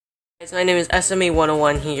Guys, my name is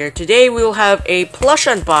SMA101 here. Today we will have a plush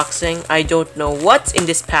unboxing. I don't know what's in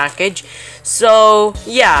this package. So,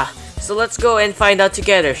 yeah. So let's go and find out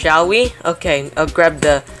together, shall we? Okay, I'll grab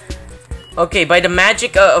the... Okay, by the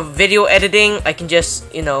magic of video editing, I can just,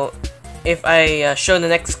 if I show the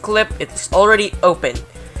next clip, it's already open.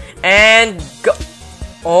 And go...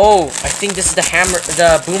 Oh, I think this is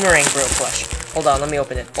the Boomerang Bro plush. Hold on, let me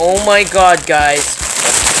open it. Oh my god, guys.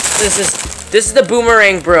 This is the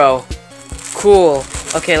Boomerang Bro. Cool.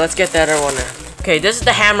 Okay, let's get that other one. Okay, this is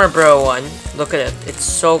the Hammer Bro one. Look at it. It's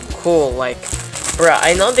so cool. Like, bruh,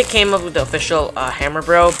 I know they came up with the official Hammer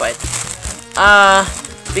Bro, but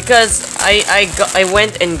because I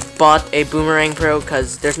went and bought a Boomerang Bro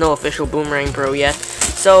because there's no official Boomerang Bro yet.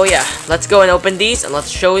 So yeah, let's go and open these and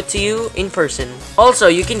let's show it to you in person. Also,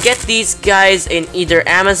 you can get these guys in either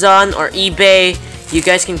Amazon or eBay. You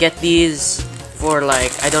guys can get these for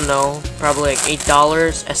like, I don't know, probably like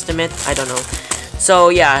 $8 estimate, I don't know. So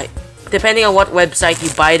yeah, depending on what website you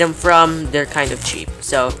buy them from, they're kind of cheap.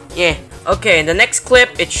 So yeah. Okay, in the next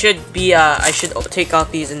clip, it should be, I should take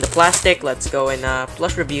out these in the plastic. Let's go and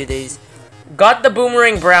plush review these. Got the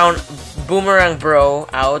Boomerang Bro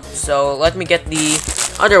out, so let me get the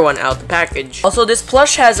other one out the package. Also, this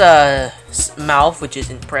plush has a mouth, which is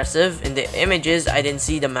impressive. In the images, I didn't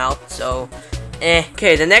see the mouth, so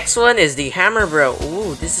Okay, the next one is the Hammer Bro.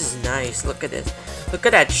 Ooh, this is nice. Look at this. Look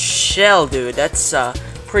at that shell, dude. That's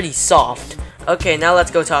pretty soft. Okay, now let's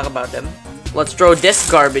go talk about them. Let's throw this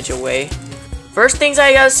garbage away. First things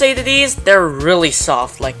I gotta say to these, they're really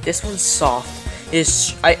soft. Like, this one's soft.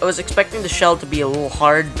 I was expecting the shell to be a little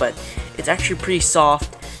hard, but it's actually pretty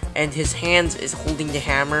soft. And his hands is holding the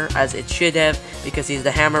hammer as it should have because he's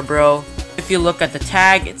the Hammer Bro. If you look at the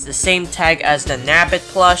tag, it's the same tag as the Nabbit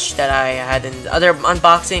plush that I had in the other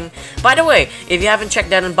unboxing. By the way, if you haven't checked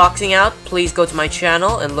that unboxing out, please go to my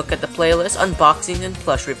channel and look at the playlist Unboxing and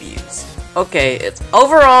Plush Reviews. Okay,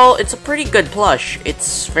 overall, it's a pretty good plush.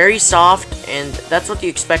 It's very soft, and that's what you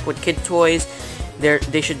expect with kid toys.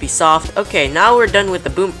 They should be soft. Okay, now we're done with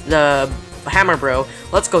the Hammer Bro.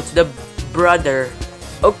 Let's go to the brother.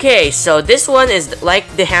 Okay, so this one is like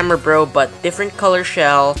the Hammer Bro, but different color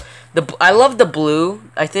shell. I love the blue.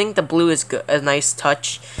 I think the blue is good, a nice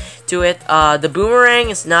touch to it. The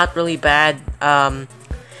Boomerang is not really bad.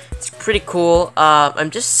 It's pretty cool.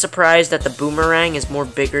 I'm just surprised that the Boomerang is more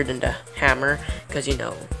bigger than the hammer, because it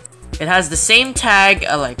has the same tag.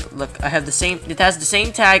 Look, it has the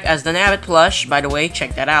same tag as the Nabbit plush. By the way,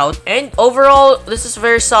 check that out. And overall, this is a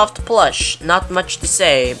very soft plush. Not much to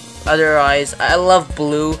say. Otherwise, I love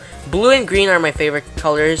blue. Blue and green are my favorite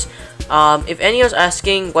colors. If anyone's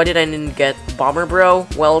asking why did I didn't get Bomber Bro,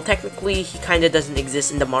 well, technically he kinda doesn't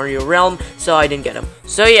exist in the Mario realm, so I didn't get him.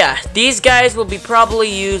 So yeah, these guys will be probably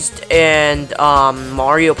used in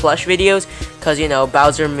Mario plush videos, cause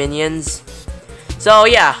Bowser minions. So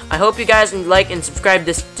yeah, I hope you guys like and subscribe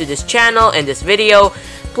to this channel and this video.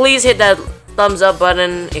 Please hit that thumbs up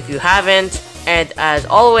button if you haven't, and as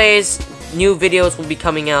always, new videos will be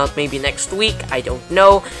coming out maybe next week, I don't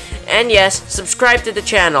know. And yes, subscribe to the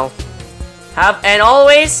channel. And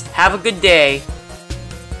always, have a good day.